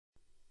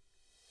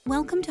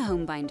Welcome to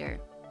HomeBinder.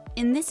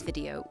 In this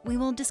video, we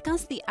will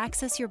discuss the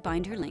Access Your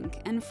Binder link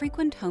and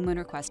frequent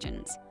homeowner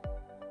questions.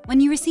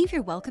 When you receive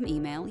your welcome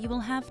email, you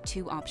will have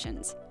two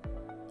options.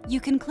 You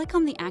can click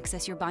on the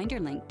Access Your Binder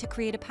link to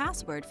create a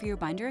password for your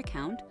Binder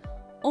account,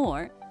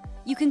 or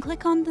you can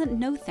click on the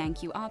No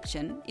Thank You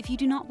option if you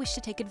do not wish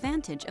to take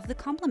advantage of the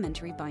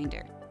complimentary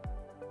binder.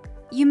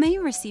 You may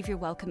receive your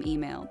welcome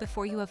email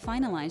before you have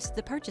finalized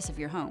the purchase of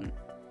your home.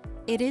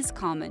 It is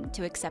common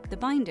to accept the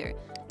binder,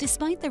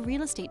 despite the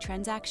real estate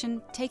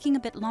transaction taking a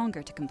bit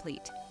longer to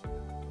complete.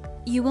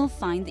 You will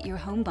find that your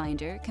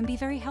HomeBinder can be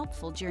very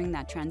helpful during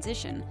that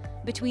transition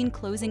between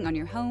closing on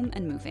your home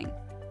and moving.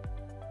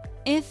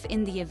 If,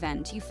 in the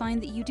event, you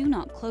find that you do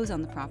not close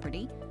on the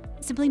property,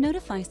 simply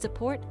notify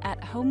support at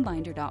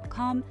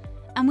homebinder.com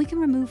and we can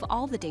remove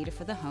all the data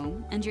for the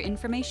home and your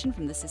information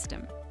from the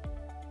system.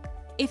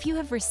 If you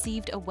have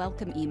received a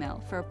welcome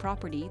email for a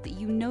property that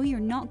you know you're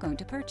not going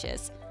to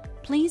purchase,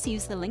 please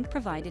use the link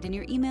provided in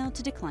your email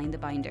to decline the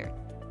binder.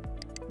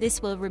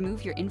 This will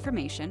remove your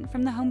information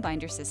from the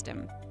HomeBinder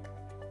system.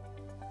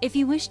 If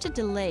you wish to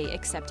delay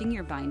accepting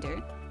your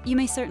binder, you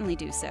may certainly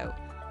do so,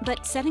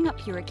 but setting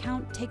up your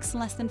account takes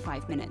less than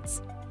 5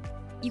 minutes.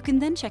 You can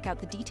then check out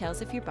the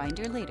details of your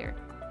binder later.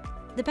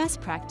 The best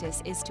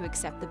practice is to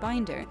accept the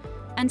binder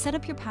and set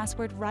up your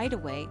password right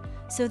away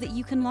so that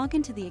you can log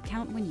into the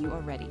account when you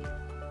are ready.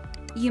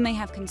 You may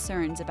have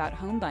concerns about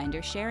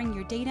HomeBinder sharing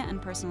your data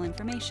and personal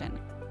information.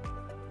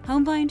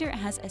 HomeBinder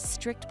has a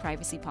strict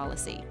privacy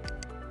policy.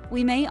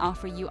 We may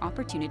offer you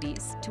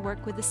opportunities to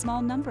work with a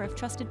small number of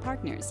trusted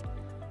partners,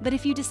 but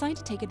if you decide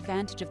to take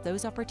advantage of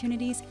those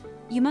opportunities,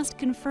 you must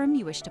confirm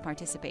you wish to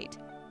participate.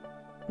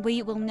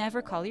 We will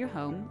never call your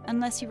home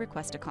unless you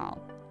request a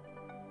call.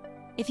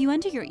 If you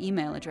enter your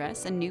email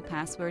address and new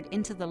password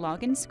into the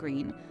login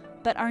screen,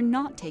 but are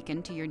not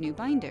taken to your new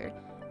binder,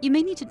 you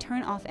may need to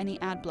turn off any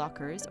ad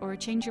blockers or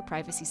change your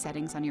privacy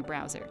settings on your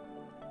browser.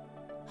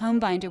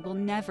 HomeBinder will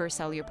never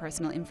sell your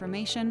personal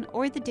information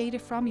or the data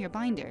from your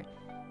binder.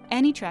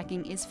 Any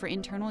tracking is for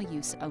internal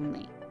use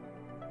only.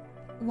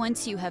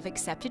 Once you have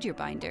accepted your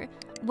binder,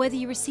 whether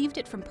you received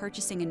it from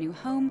purchasing a new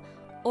home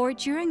or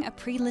during a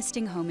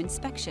pre-listing home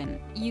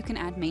inspection, you can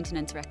add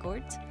maintenance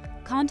records,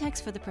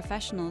 contacts for the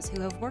professionals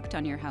who have worked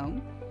on your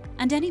home,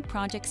 and any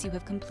projects you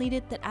have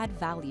completed that add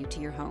value to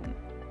your home.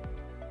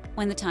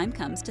 When the time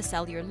comes to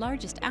sell your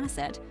largest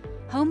asset,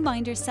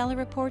 HomeBinder seller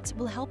reports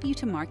will help you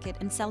to market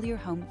and sell your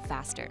home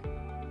faster.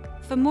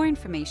 For more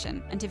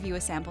information and to view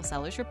a sample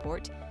seller's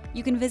report,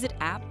 you can visit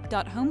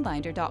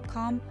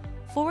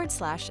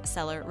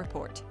app.homebinder.com/seller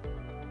report.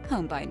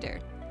 HomeBinder,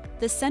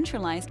 the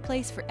centralized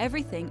place for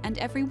everything and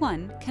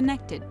everyone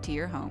connected to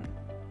your home.